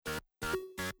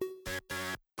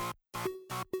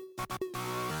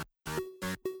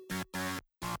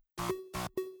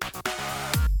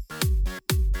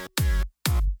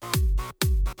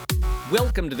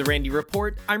Welcome to The Randy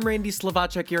Report. I'm Randy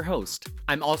Slovacek, your host.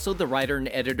 I'm also the writer and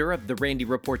editor of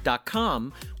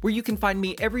therandyreport.com, where you can find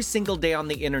me every single day on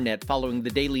the internet following the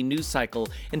daily news cycle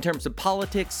in terms of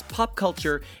politics, pop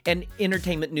culture, and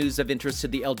entertainment news of interest to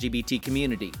the LGBT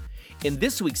community. In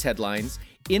this week's headlines,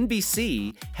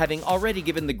 NBC, having already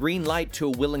given the green light to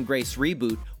a Will and Grace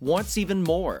reboot, wants even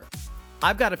more.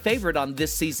 I've got a favorite on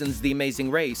this season's The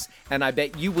Amazing Race, and I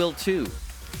bet you will too.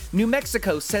 New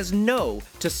Mexico says no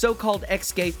to so-called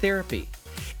ex-gay therapy.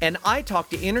 And I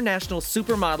talked to international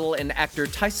supermodel and actor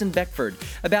Tyson Beckford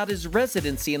about his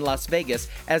residency in Las Vegas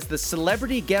as the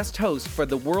celebrity guest host for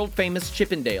the World Famous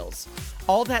Chippendales.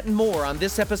 All that and more on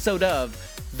this episode of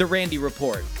The Randy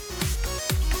Report.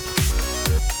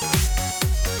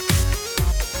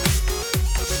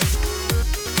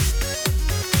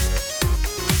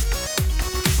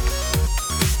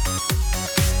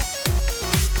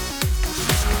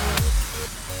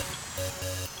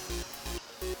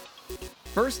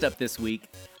 First up this week,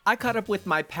 I caught up with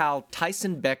my pal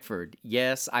Tyson Beckford.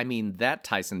 Yes, I mean that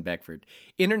Tyson Beckford,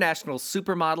 international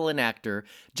supermodel and actor,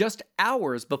 just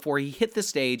hours before he hit the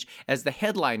stage as the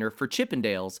headliner for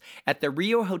Chippendales at the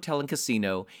Rio Hotel and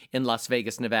Casino in Las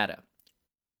Vegas, Nevada.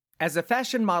 As a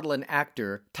fashion model and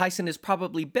actor, Tyson is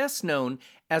probably best known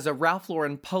as a Ralph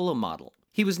Lauren polo model.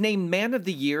 He was named Man of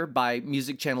the Year by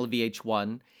Music Channel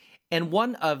VH1, and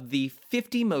one of the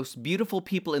 50 most beautiful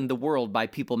people in the world by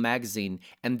People magazine,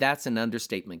 and that's an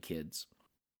understatement, kids.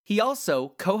 He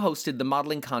also co-hosted the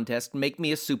modeling contest Make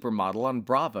Me a Supermodel on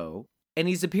Bravo, and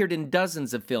he's appeared in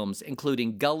dozens of films,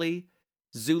 including Gully,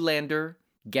 Zoolander,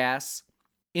 Gas,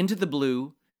 Into the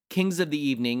Blue, Kings of the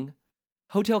Evening,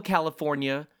 Hotel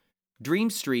California, Dream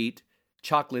Street,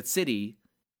 Chocolate City,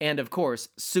 and of course,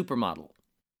 Supermodel.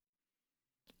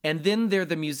 And then there are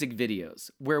the music videos,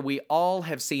 where we all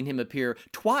have seen him appear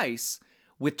twice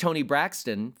with Toni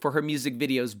Braxton for her music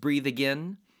videos Breathe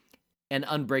Again and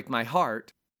Unbreak My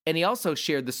Heart. And he also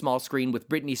shared the small screen with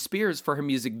Britney Spears for her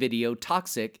music video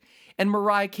Toxic and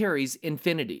Mariah Carey's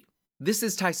Infinity. This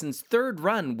is Tyson's third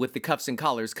run with the Cuffs and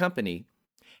Collars company,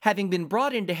 having been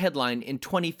brought into headline in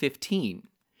 2015.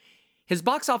 His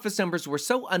box office numbers were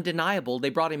so undeniable they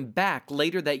brought him back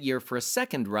later that year for a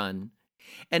second run.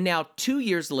 And now, 2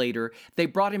 years later, they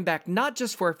brought him back not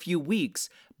just for a few weeks,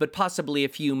 but possibly a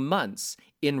few months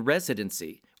in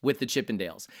residency with the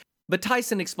Chippendales. But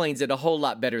Tyson explains it a whole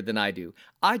lot better than I do.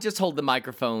 I just hold the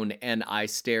microphone and I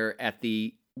stare at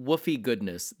the woofy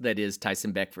goodness that is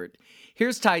Tyson Beckford.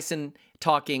 Here's Tyson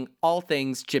talking all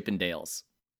things Chippendales.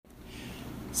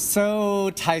 So,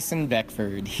 Tyson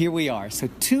Beckford, here we are. So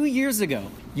 2 years ago,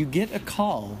 you get a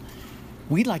call.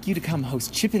 We'd like you to come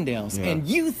host Chippendales. Yeah. And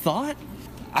you thought...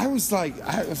 I was like,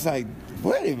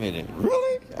 wait a minute,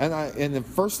 really? And the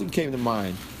first thing came to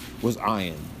mind was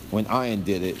Ian. When Ian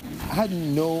did it, I had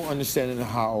no understanding of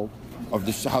how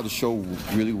the show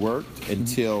really worked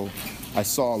until I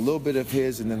saw a little bit of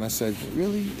his, and then I said,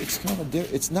 really, it's kind of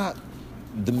different. It's not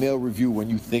the male review when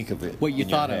you think of it. What you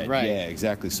thought of, right? Yeah,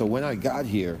 exactly. So when I got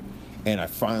here, and I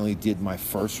finally did my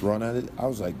first run at it, I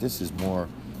was like, this is more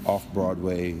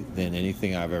off-Broadway than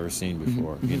anything I've ever seen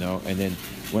before, you know? And then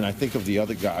when I think of the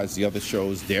other guys, the other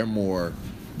shows, they're more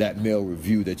that male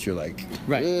review that you're like,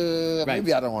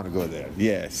 maybe I don't want to go there.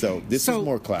 Yeah, so this is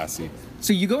more classy.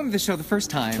 So you go into the show the first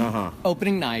time,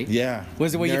 opening night. Yeah.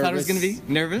 Was it what you thought it was going to be?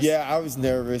 Nervous? Yeah, I was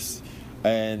nervous.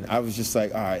 And I was just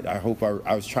like, all right, I hope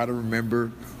I was trying to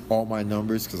remember all my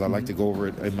numbers because I like to go over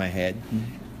it in my head.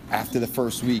 After the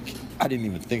first week, I didn't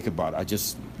even think about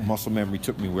it. Muscle memory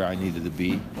took me where I needed to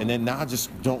be. And then now I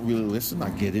just don't really listen. I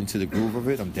get into the groove of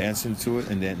it. I'm dancing to it.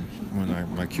 And then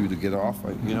when my cue to get off,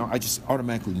 I just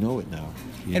automatically know it now.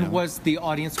 And was the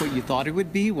audience what you thought it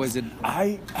would be? Was it?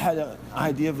 I had an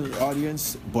idea of the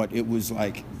audience, but it was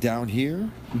like down here.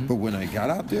 But when I got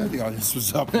out there, the audience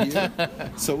was up here.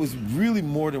 So it was really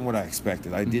more than what I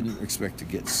expected. I didn't expect to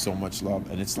get so much love.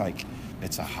 And it's like,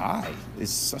 it's a high.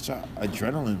 It's such an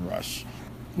adrenaline rush.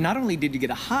 Not only did you get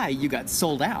a high, you got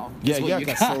sold out. Yeah, I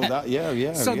got sold out.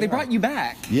 Yeah. So they brought you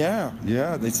back. Yeah.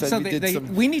 They said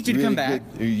we need you to come back.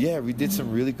 We did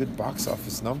some really good box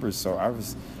office numbers. So I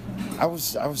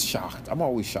was shocked. I'm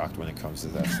always shocked when it comes to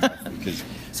that stuff.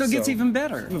 So it gets even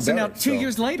better. Now, 2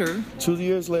 years later... 2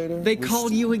 years later... They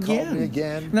called you again. Called me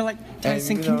again. And they're like,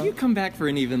 Tyson, can you come back for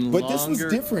an even longer... But this was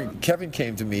different. Kevin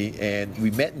came to me, and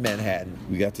we met in Manhattan.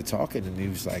 We got to talking, and he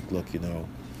was like, look,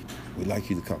 we'd like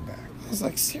you to come back. I was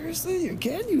like, seriously?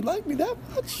 Again? You like me that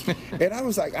much? And I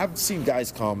was like, I've seen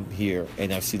guys come here,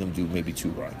 and I've seen them do maybe 2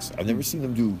 runs. I've never seen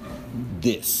them do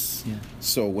this. Yeah.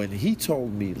 So when he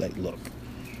told me, like, look,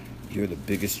 you're the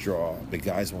biggest draw. The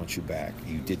guys want you back.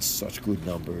 You did such good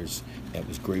numbers. It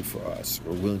was great for us.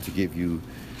 We're willing to give you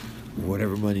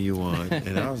whatever money you want.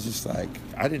 And I was just like,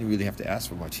 I didn't really have to ask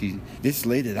for much. He just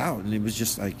laid it out, and it was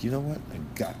just like, you know what?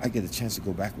 I get a chance to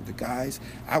go back with the guys.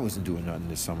 I wasn't doing nothing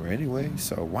this summer anyway,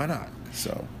 so why not?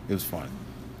 So it was fun.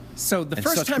 So the and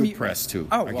first such time good press too.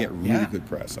 I get really good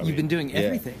press. You've been doing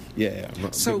everything. Yeah.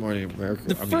 So Good Morning America.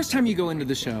 The first time you go into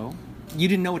the show, you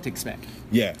didn't know what to expect.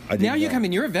 Yeah, I didn't Now you know. come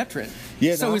in, you're a veteran.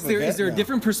 Yeah, so is there a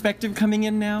different perspective coming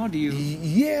in now? Do you?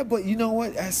 Yeah, but you know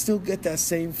what? I still get that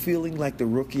same feeling like the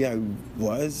rookie I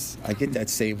was. I get that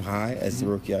same high as the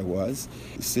rookie I was.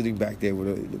 Sitting back there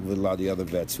with a lot of the other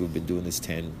vets who have been doing this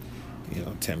 10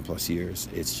 plus years.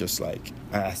 It's just like,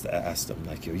 I asked them,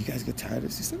 like, yo, you guys get tired of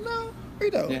this? He said, no,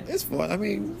 it's fun. I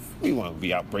mean, we want to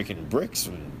be out breaking bricks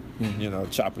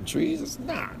and, chopping trees.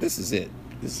 Nah, this is it.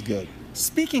 This is good.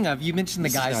 Speaking of, you mentioned the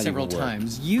guys several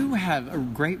times. You have a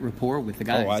great rapport with the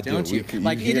guys, don't you?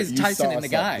 It is Tyson and the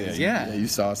guys. Yeah, you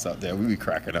saw us out there. We be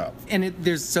cracking up. And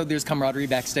there's camaraderie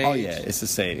backstage. Oh yeah, it's the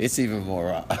same. It's even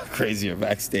more crazier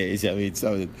backstage. I mean,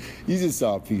 so you just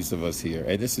saw a piece of us here,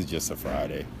 and this is just a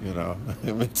Friday.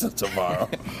 Wait till tomorrow,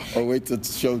 or wait till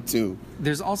show 2.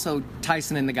 There's also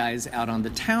Tyson and the guys out on the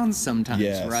town sometimes,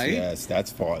 right? Yes,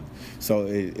 that's fun. So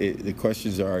the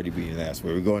questions are already being asked.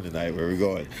 Where are we going tonight? Where are we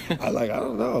going? I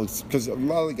don't know, because a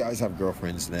lot of the guys have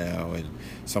girlfriends now, and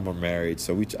some are married.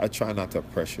 So I try not to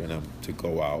pressure them to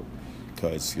go out,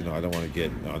 because I don't want to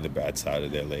get on the bad side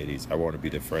of their ladies. I want to be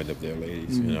the friend of their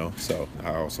ladies, So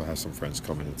I also have some friends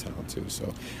coming to town too.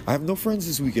 So I have no friends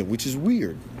this weekend, which is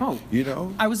weird. Oh,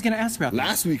 I was going to ask about that.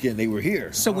 Last weekend they were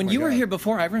here. So when you were here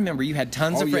before, I remember you had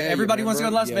tons of friends. Everybody wants to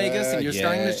go to Las Vegas, and you're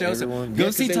starting the show. So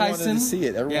go see Tyson. Wanted to see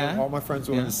it. All my friends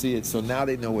wanted to see it. So now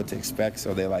they know what to expect.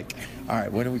 So they're like, all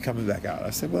right, when are we coming back out?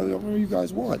 I said, well, whatever you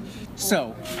guys want.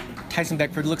 So Tyson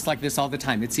Beckford looks like this all the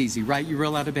time. It's easy, right? You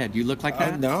roll out of bed. You look like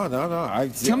that? No.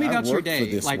 Tell me about your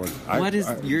day. What is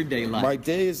your day like? My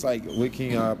day is like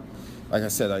waking up. Like I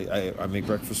said, I make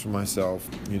breakfast for myself.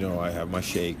 I have my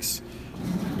shakes.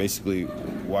 Basically,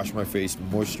 wash my face,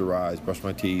 moisturize, brush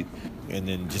my teeth, and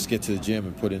then just get to the gym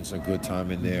and put in some good time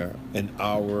in there. An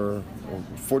hour, or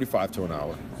 45 to an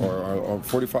hour, or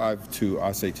 45 to,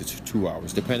 I'll say, to 2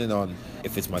 hours, depending on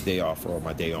if it's my day off or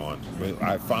my day on.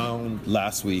 I found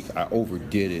last week I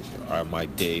overdid it on my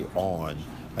day on.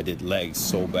 I did legs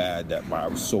so bad that I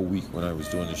was so weak when I was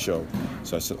doing the show.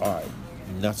 So I said, all right,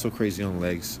 not so crazy on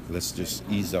legs. Let's just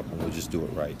ease up and we'll just do it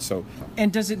right. So.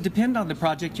 And does it depend on the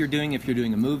project you're doing? If you're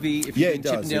doing a movie, if you're doing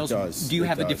Chippendales, it does. Do you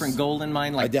have a different goal in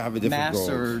mind, like I have a different mass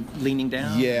goal. or leaning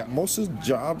down? Yeah, most of the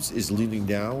jobs is leaning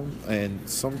down, and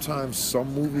sometimes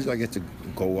some movies I get to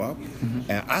go up,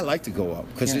 and I like to go up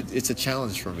because it's a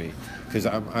challenge for me, because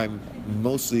I'm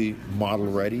mostly model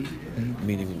ready,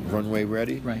 meaning runway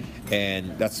ready, right?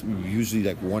 And that's usually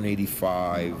like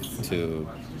 185 to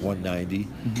 190.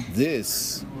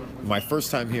 This, my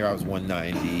first time here I was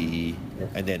 190,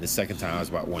 and then the second time I was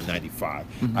about 195.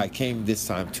 I came this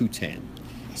time 210.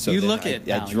 So you look it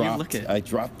now. I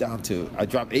dropped down to, I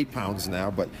dropped 8 pounds now,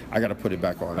 but I got to put it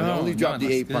back on. I only dropped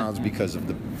the 8 pounds because of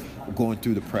the going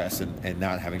through the press and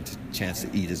not having a chance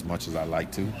to eat as much as I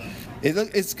like to.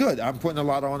 It's good. I'm putting a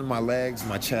lot on my legs,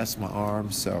 my chest, my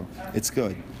arms, so it's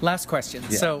good. Last question.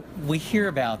 Yeah. So we hear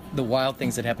about the wild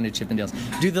things that happen at Chippendales.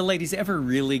 Do the ladies ever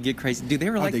really get crazy? Do they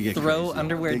ever throw crazy.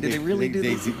 underwear? Do they really do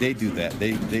this? They do that.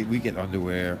 We get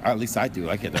underwear. At least I do.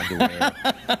 I get underwear.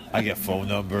 I get phone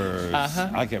numbers.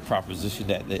 I get propositioned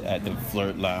at the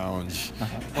flirt lounge.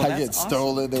 Well, I get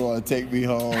stolen. They want to take me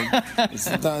home.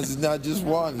 Sometimes it's not just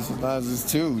one. Sometimes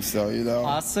it's 2. So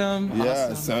Awesome. Yeah.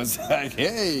 Awesome. So it's like,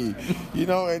 hey,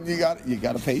 and you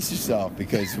got to pace yourself,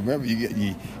 because remember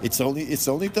it's only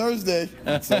Thursday.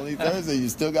 It's only Thursday. You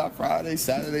still got Friday,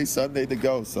 Saturday, Sunday to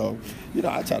go. So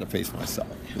I try to pace myself.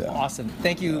 Yeah. Awesome.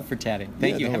 Thank you for chatting.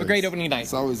 Thank you. Have a great opening night.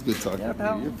 It's always good talking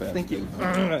to you. You're fast. Thank you.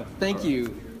 Thank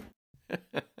you.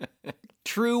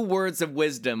 True words of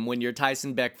wisdom when you're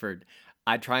Tyson Beckford.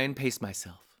 I try and pace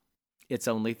myself. It's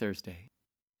only Thursday.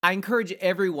 I encourage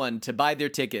everyone to buy their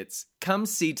tickets. Come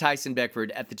see Tyson Beckford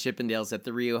at the Chippendales at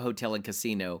the Rio Hotel and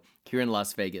Casino here in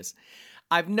Las Vegas.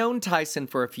 I've known Tyson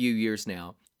for a few years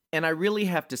now, and I really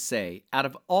have to say, out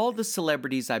of all the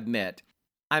celebrities I've met,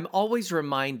 I'm always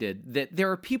reminded that there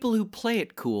are people who play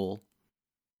it cool,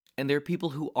 and there are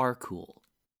people who are cool.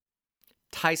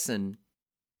 Tyson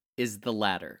is the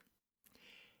latter.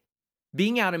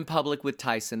 Being out in public with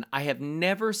Tyson, I have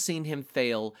never seen him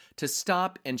fail to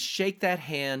stop and shake that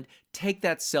hand, take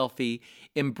that selfie,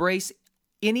 embrace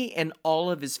any and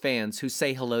all of his fans who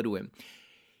say hello to him.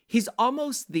 He's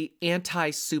almost the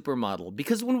anti-supermodel,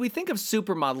 because when we think of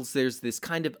supermodels, there's this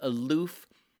kind of aloof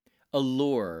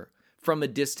allure from a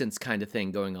distance kind of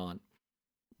thing going on.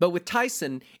 But with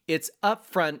Tyson, it's up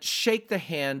front, shake the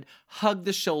hand, hug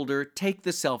the shoulder, take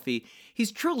the selfie.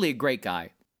 He's truly a great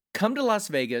guy. Come to Las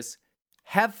Vegas,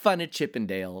 have fun at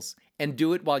Chippendales, and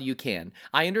do it while you can.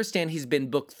 I understand he's been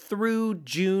booked through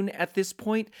June at this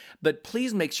point, but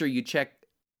please make sure you check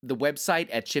the website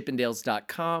at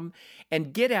chippendales.com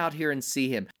and get out here and see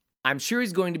him. I'm sure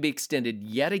he's going to be extended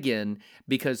yet again,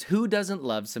 because who doesn't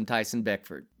love some Tyson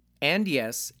Beckford? And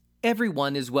yes,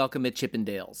 everyone is welcome at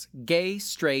Chippendales. Gay,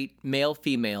 straight, male,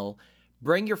 female.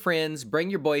 Bring your friends, bring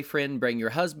your boyfriend, bring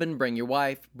your husband, bring your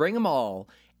wife, bring them all.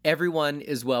 Everyone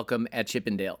is welcome at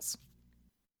Chippendales.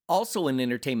 Also in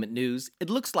entertainment news, it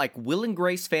looks like Will and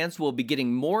Grace fans will be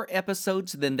getting more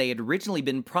episodes than they had originally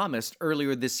been promised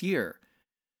earlier this year.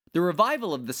 The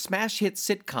revival of the smash hit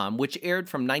sitcom, which aired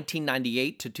from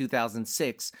 1998 to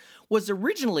 2006, was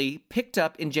originally picked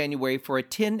up in January for a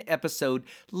 10-episode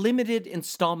limited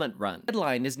installment run.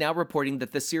 Headline is now reporting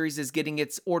that the series is getting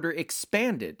its order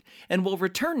expanded and will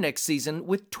return next season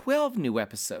with 12 new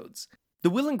episodes. The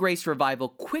Will and Grace revival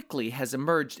quickly has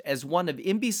emerged as one of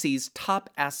NBC's top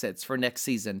assets for next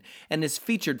season and is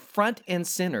featured front and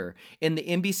center in the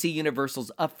NBC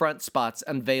Universal's upfront spots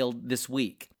unveiled this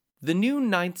week. The new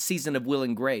 9th season of Will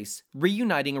and Grace,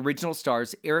 reuniting original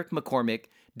stars Eric McCormick,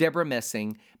 Deborah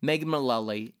Messing, Megan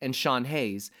Mullally, and Sean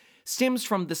Hayes, stems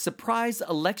from the surprise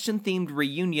election-themed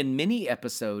reunion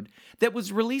mini-episode that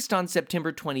was released on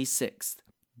September 26th.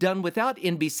 Done without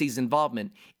NBC's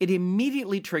involvement, it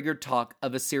immediately triggered talk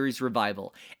of a series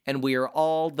revival, and we are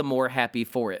all the more happy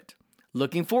for it.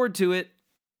 Looking forward to it.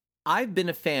 I've been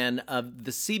a fan of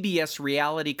the CBS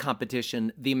reality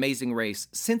competition, The Amazing Race,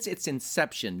 since its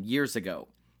inception years ago.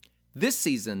 This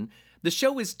season, the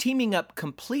show is teaming up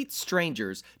complete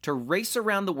strangers to race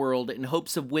around the world in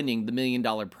hopes of winning the $1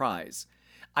 million prize.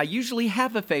 I usually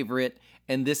have a favorite,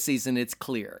 and this season it's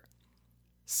clear.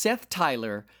 Seth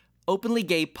Tyler, openly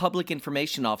gay public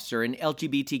information officer and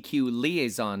LGBTQ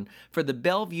liaison for the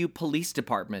Bellevue Police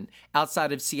Department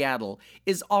outside of Seattle,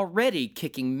 is already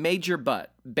kicking major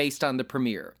butt based on the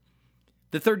premiere.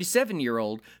 The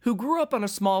 37-year-old, who grew up on a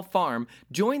small farm,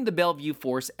 joined the Bellevue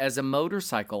force as a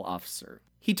motorcycle officer.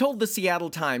 He told the Seattle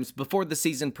Times before the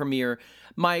season premiere,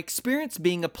 "My experience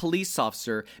being a police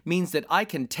officer means that I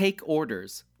can take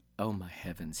orders." Oh my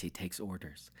heavens, he takes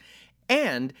orders.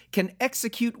 And can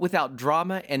execute without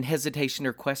drama and hesitation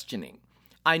or questioning.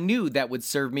 I knew that would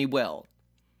serve me well.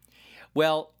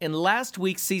 Well, in last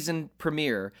week's season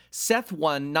premiere, Seth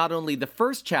won not only the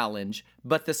first challenge,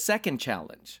 but the second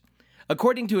challenge.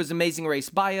 According to his Amazing Race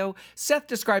bio, Seth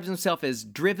describes himself as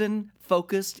driven,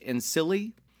 focused, and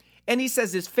silly. And he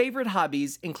says his favorite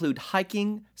hobbies include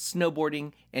hiking,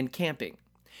 snowboarding, and camping.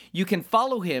 You can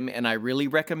follow him, and I really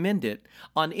recommend it,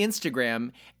 on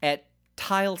Instagram at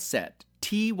Tyleset,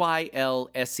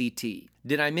 Tylset.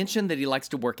 Did I mention that he likes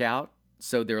to work out?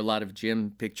 So there are a lot of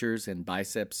gym pictures and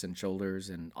biceps and shoulders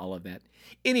and all of that.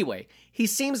 Anyway, he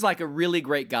seems like a really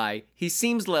great guy. He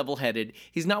seems level-headed.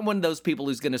 He's not one of those people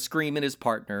who's going to scream at his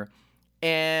partner.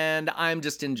 And I'm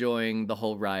just enjoying the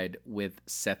whole ride with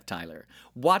Seth Tyler.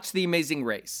 Watch The Amazing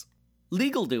Race.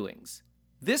 Legal doings.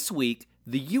 This week,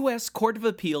 the U.S. Court of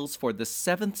Appeals for the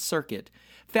Seventh Circuit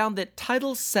found that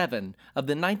Title VII of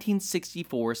the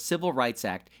 1964 Civil Rights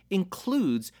Act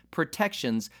includes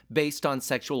protections based on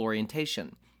sexual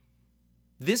orientation.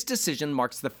 This decision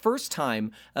marks the first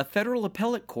time a federal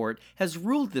appellate court has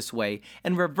ruled this way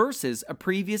and reverses a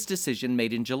previous decision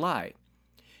made in July.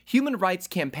 Human Rights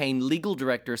Campaign legal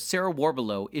director Sarah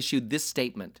Warbelow issued this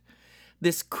statement: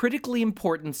 "This critically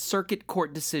important circuit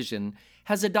court decision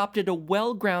has adopted a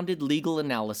well-grounded legal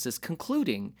analysis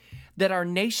concluding that our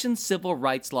nation's civil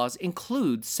rights laws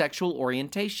include sexual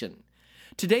orientation.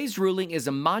 Today's ruling is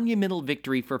a monumental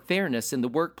victory for fairness in the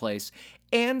workplace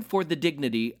and for the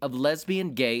dignity of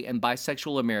lesbian, gay, and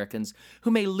bisexual Americans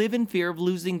who may live in fear of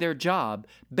losing their job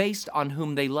based on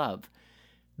whom they love.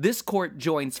 This court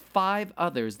joins 5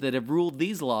 others that have ruled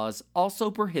these laws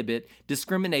also prohibit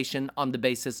discrimination on the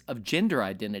basis of gender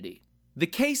identity." The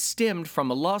case stemmed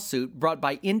from a lawsuit brought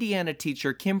by Indiana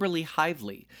teacher Kimberly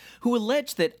Hively, who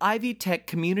alleged that Ivy Tech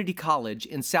Community College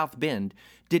in South Bend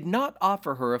did not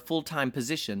offer her a full-time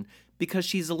position because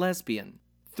she's a lesbian.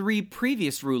 3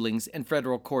 previous rulings in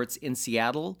federal courts in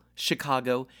Seattle,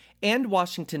 Chicago, and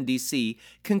Washington, D.C.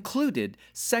 concluded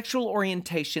sexual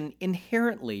orientation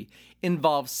inherently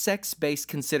involves sex-based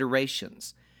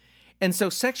considerations. And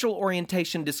so sexual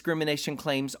orientation discrimination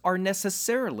claims are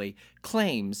necessarily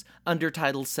claims under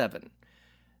Title VII.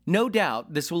 No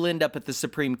doubt this will end up at the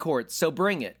Supreme Court, so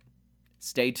bring it.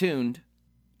 Stay tuned.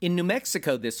 In New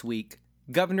Mexico this week,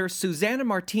 Governor Susana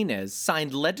Martinez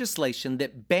signed legislation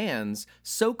that bans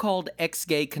so-called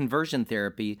ex-gay conversion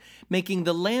therapy, making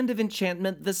the land of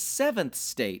enchantment the 7th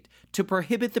state to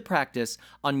prohibit the practice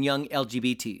on young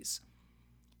LGBTs.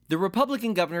 The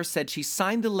Republican governor said she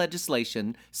signed the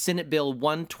legislation, Senate Bill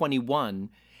 121,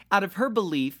 out of her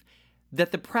belief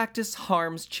that the practice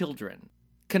harms children.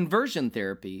 Conversion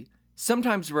therapy,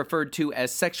 sometimes referred to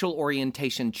as sexual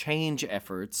orientation change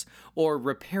efforts or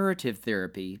reparative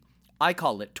therapy, I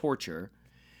call it torture,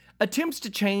 attempts to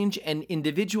change an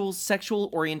individual's sexual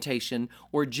orientation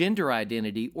or gender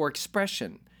identity or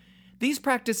expression. These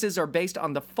practices are based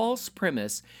on the false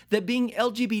premise that being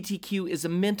LGBTQ is a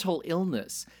mental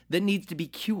illness that needs to be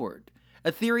cured,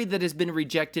 a theory that has been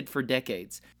rejected for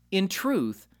decades. In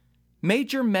truth,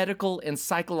 major medical and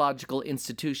psychological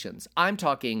institutions, I'm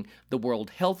talking the World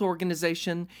Health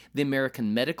Organization, the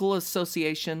American Medical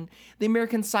Association, the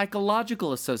American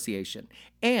Psychological Association,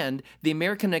 and the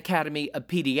American Academy of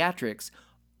Pediatrics,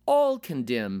 all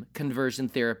condemn conversion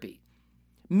therapy.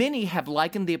 Many have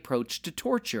likened the approach to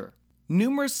torture.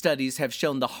 Numerous studies have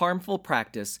shown the harmful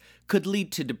practice could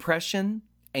lead to depression,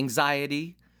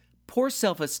 anxiety, poor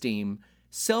self-esteem,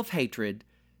 self-hatred,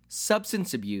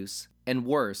 substance abuse, and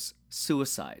worse,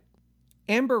 suicide.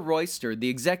 Amber Royster, the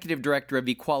executive director of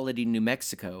Equality New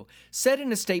Mexico, said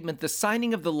in a statement the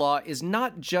signing of the law is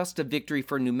not just a victory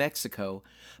for New Mexico,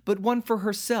 but one for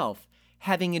herself,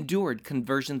 having endured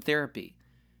conversion therapy.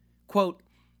 Quote,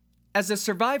 "As a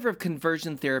survivor of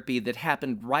conversion therapy that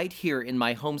happened right here in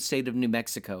my home state of New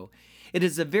Mexico, it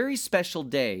is a very special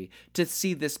day to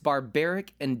see this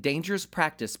barbaric and dangerous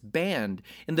practice banned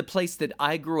in the place that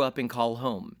I grew up and call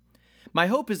home. My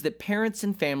hope is that parents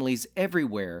and families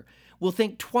everywhere will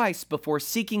think twice before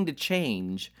seeking to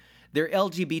change their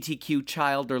LGBTQ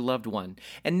child or loved one,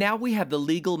 and now we have the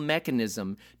legal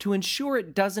mechanism to ensure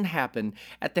it doesn't happen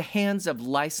at the hands of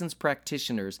licensed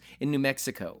practitioners in New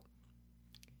Mexico."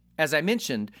 As I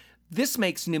mentioned, this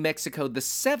makes New Mexico the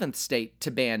 7th state to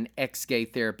ban ex-gay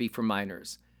therapy for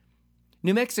minors.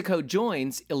 New Mexico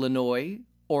joins Illinois,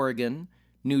 Oregon,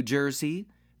 New Jersey,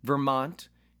 Vermont,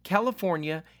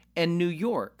 California, and New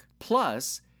York,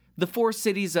 plus the 4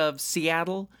 cities of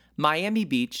Seattle, Miami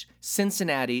Beach,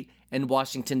 Cincinnati, and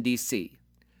Washington, D.C.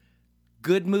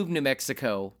 Good move, New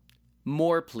Mexico.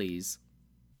 More, please.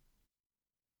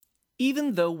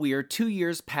 Even though we are 2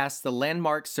 years past the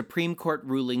landmark Supreme Court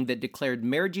ruling that declared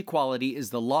marriage equality is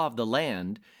the law of the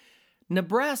land,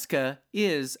 Nebraska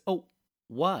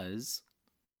was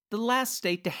the last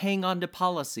state to hang on to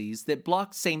policies that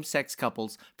blocked same-sex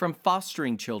couples from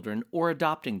fostering children or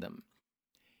adopting them.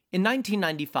 In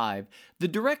 1995, the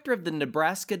director of the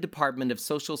Nebraska Department of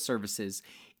Social Services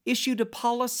issued a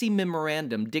policy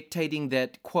memorandum dictating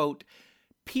that, quote,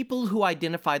 "people who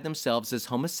identify themselves as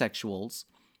homosexuals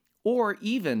or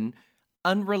even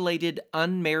unrelated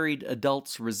unmarried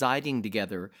adults residing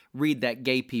together, read that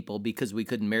gay people because we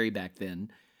couldn't marry back then,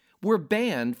 were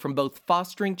banned from both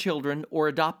fostering children or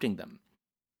adopting them."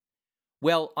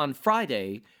 Well, on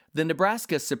Friday, the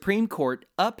Nebraska Supreme Court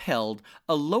upheld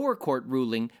a lower court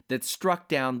ruling that struck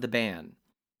down the ban.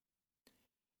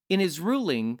 In his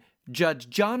ruling, Judge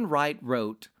John Wright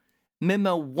wrote,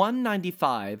 "Memo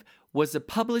 195 was a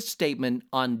published statement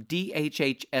on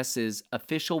DHHS's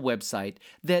official website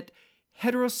that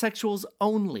heterosexuals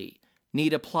only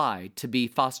need apply to be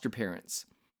foster parents.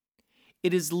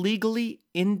 It is legally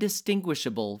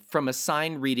indistinguishable from a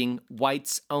sign reading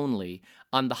whites only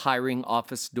on the hiring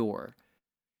office door.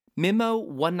 Memo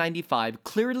 195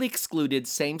 clearly excluded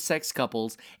same-sex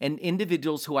couples and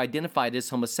individuals who identified as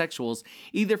homosexuals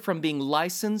either from being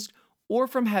licensed or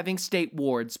from having state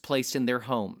wards placed in their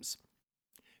homes."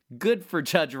 Good for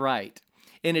Judge Wright.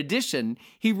 In addition,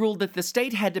 he ruled that the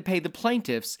state had to pay the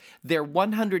plaintiffs their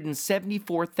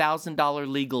 $174,000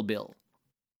 legal bill.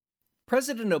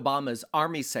 President Obama's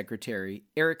Army Secretary,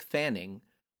 Eric Fanning,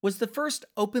 was the first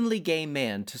openly gay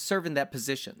man to serve in that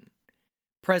position.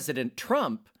 President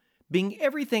Trump, being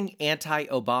everything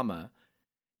anti-Obama,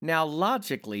 now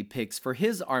logically picks for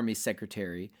his Army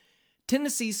Secretary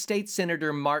Tennessee State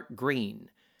Senator Mark Green,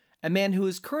 a man who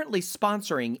is currently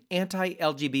sponsoring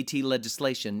anti-LGBT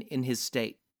legislation in his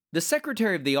state. The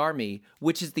Secretary of the Army,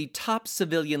 which is the top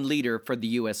civilian leader for the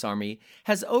U.S. Army,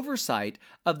 has oversight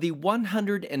of the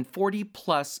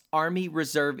 140-plus Army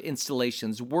Reserve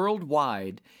installations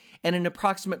worldwide and an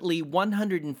approximately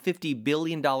 $150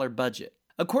 billion budget.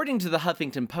 According to the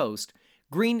Huffington Post,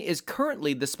 Green is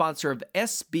currently the sponsor of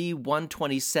SB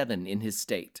 127 in his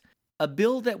state, a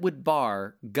bill that would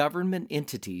bar government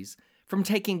entities from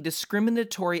taking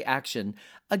discriminatory action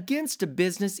against a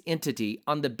business entity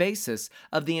on the basis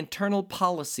of the internal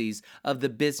policies of the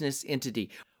business entity.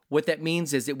 What that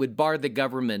means is it would bar the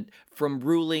government from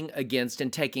ruling against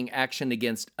and taking action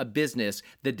against a business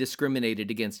that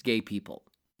discriminated against gay people.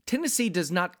 Tennessee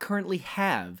does not currently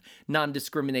have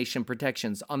non-discrimination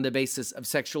protections on the basis of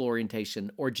sexual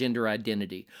orientation or gender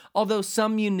identity, although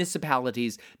some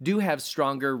municipalities do have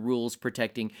stronger rules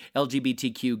protecting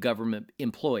LGBTQ government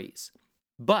employees.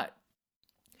 But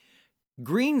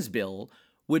Green's bill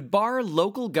would bar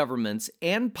local governments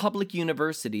and public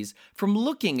universities from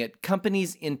looking at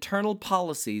companies' internal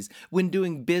policies when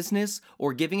doing business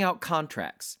or giving out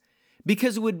contracts,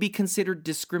 because it would be considered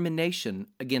discrimination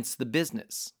against the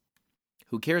business.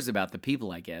 Who cares about the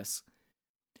people, I guess?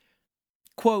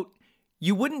 Quote,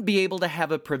 you wouldn't be able to have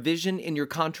a provision in your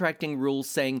contracting rules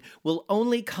saying we'll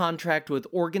only contract with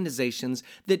organizations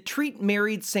that treat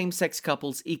married same-sex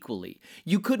couples equally.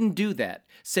 You couldn't do that,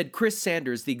 said Chris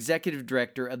Sanders, the executive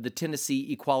director of the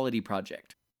Tennessee Equality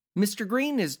Project. Mr.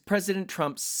 Green is President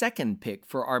Trump's second pick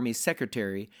for Army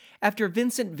Secretary after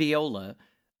Vincent Viola,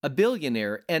 a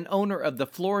billionaire and owner of the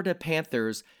Florida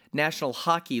Panthers National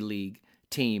Hockey League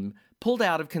team, pulled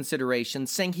out of consideration,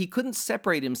 saying he couldn't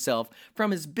separate himself from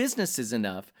his businesses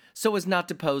enough so as not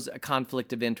to pose a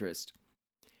conflict of interest.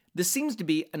 This seems to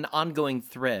be an ongoing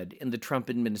thread in the Trump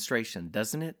administration,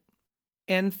 doesn't it?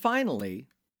 And finally,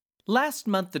 last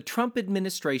month the Trump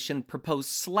administration proposed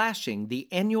slashing the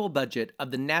annual budget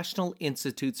of the National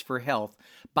Institutes for Health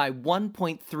by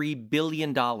 $1.3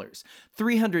 billion.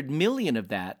 $300 million of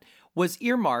that was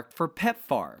earmarked for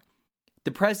PEPFAR, the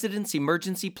President's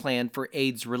Emergency Plan for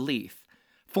AIDS Relief,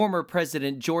 former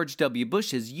President George W.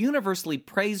 Bush's universally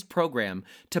praised program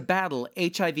to battle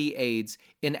HIV/AIDS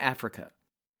in Africa.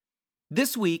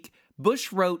 This week,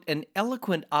 Bush wrote an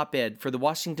eloquent op-ed for the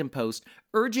Washington Post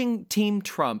urging Team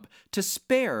Trump to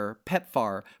spare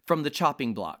PEPFAR from the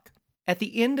chopping block. At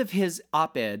the end of his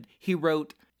op-ed, he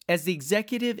wrote, as the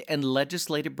executive and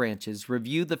legislative branches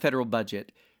review the federal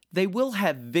budget, they will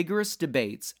have vigorous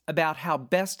debates about how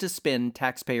best to spend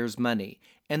taxpayers' money,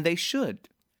 and they should.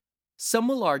 Some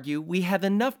will argue we have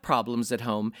enough problems at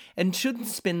home and shouldn't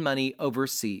spend money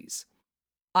overseas.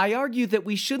 I argue that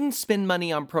we shouldn't spend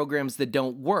money on programs that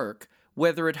don't work,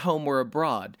 whether at home or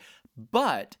abroad,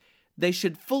 but they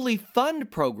should fully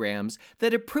fund programs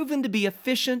that have proven to be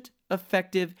efficient,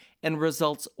 effective, and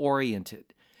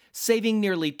results-oriented. Saving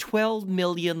nearly 12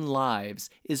 million lives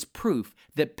is proof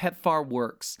that PEPFAR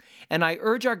works, and I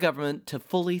urge our government to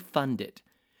fully fund it.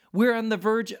 We're on the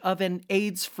verge of an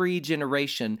AIDS-free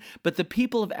generation, but the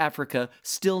people of Africa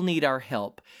still need our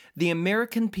help. The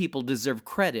American people deserve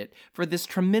credit for this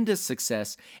tremendous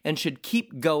success and should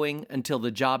keep going until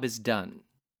the job is done.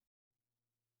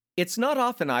 It's not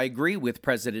often I agree with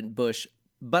President Bush,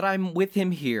 but I'm with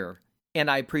him here, and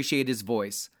I appreciate his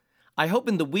voice. I hope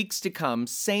in the weeks to come,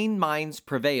 sane minds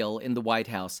prevail in the White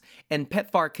House and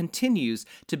PEPFAR continues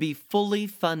to be fully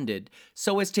funded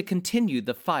so as to continue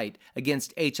the fight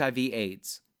against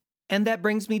HIV/AIDS. And that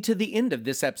brings me to the end of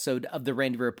this episode of The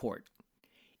Randy Report.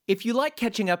 If you like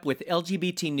catching up with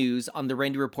LGBT news on The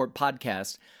Randy Report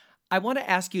podcast, I want to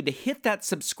ask you to hit that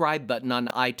subscribe button on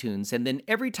iTunes, and then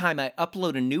every time I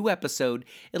upload a new episode,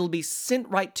 it'll be sent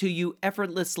right to you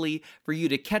effortlessly for you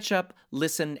to catch up,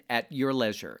 listen at your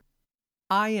leisure.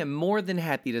 I am more than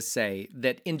happy to say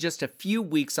that in just a few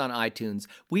weeks on iTunes,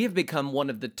 we have become one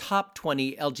of the top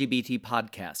 20 LGBT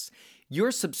podcasts.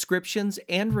 Your subscriptions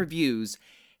and reviews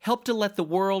help to let the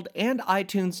world and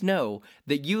iTunes know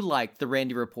that you like The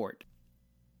Randy Report.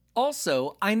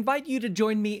 Also, I invite you to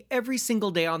join me every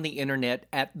single day on the internet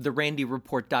at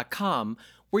therandyreport.com,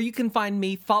 where you can find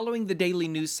me following the daily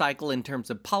news cycle in terms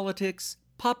of politics,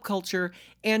 pop culture,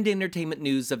 and entertainment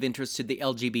news of interest to the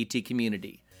LGBT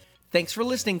community. Thanks for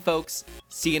listening, folks.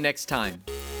 See you next time.